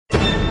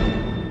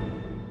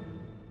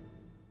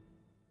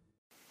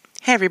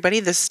Hey everybody,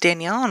 this is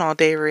Danielle on All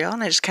Day Real,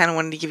 and I just kind of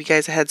wanted to give you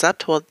guys a heads up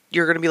to what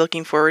you're going to be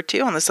looking forward to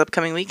on this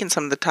upcoming week and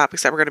some of the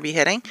topics that we're going to be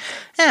hitting.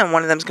 And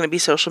one of them is going to be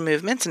social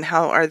movements and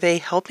how are they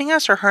helping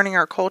us or hurting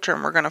our culture,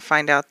 and we're going to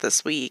find out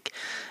this week,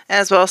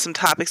 as well as some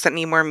topics that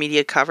need more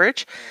media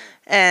coverage.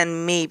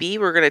 And maybe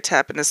we're going to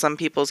tap into some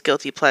people's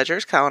guilty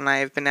pleasures. Kyle and I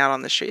have been out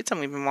on the streets and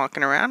we've been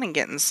walking around and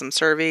getting some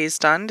surveys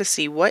done to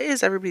see what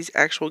is everybody's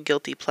actual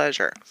guilty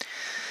pleasure.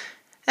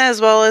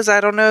 As well as,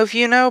 I don't know if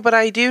you know, but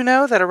I do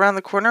know that around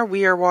the corner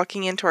we are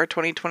walking into our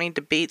 2020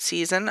 debate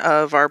season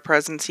of our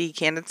presidency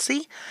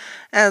candidacy,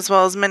 as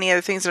well as many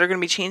other things that are going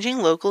to be changing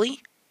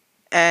locally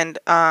and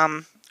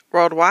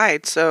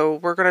worldwide. So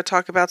we're going to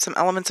talk about some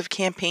elements of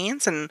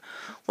campaigns and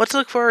what to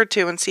look forward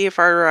to and see if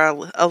our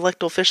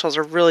elected officials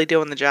are really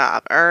doing the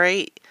job. All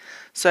right.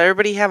 So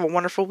everybody have a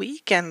wonderful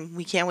week, and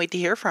we can't wait to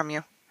hear from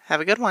you.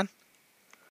 Have a good one.